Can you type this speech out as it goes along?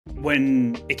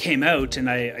When it came out and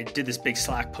I did this big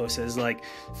Slack post, I was like,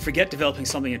 forget developing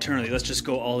something internally, let's just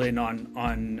go all in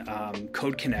on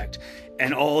Code Connect.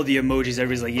 And all the emojis,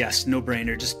 everybody's like, yes, no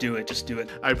brainer, just do it, just do it.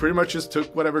 I pretty much just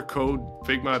took whatever code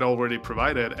Figma had already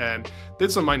provided and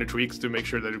did some minor tweaks to make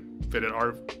sure that it fitted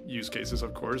our use cases,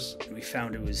 of course. We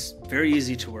found it was very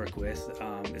easy to work with.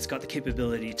 It's got the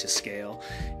capability to scale.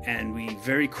 And we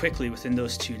very quickly, within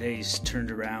those 2 days, turned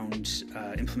around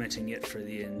implementing it for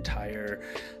the entire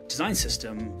design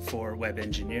system for web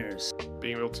engineers.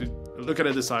 Being able to look at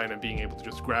a design and being able to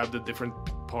just grab the different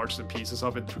parts and pieces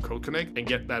of it through Code Connect and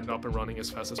get that up and running as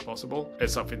fast as possible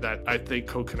is something that I think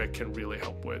Code Connect can really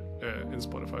help with in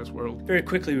Spotify's world. Very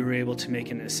quickly, we were able to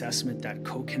make an assessment that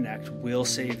Code Connect will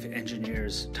save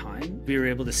engineers time. We were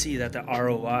able to see that the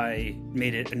ROI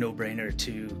made it a no-brainer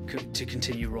to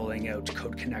continue rolling out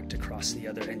Code Connect across the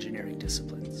other engineering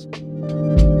disciplines.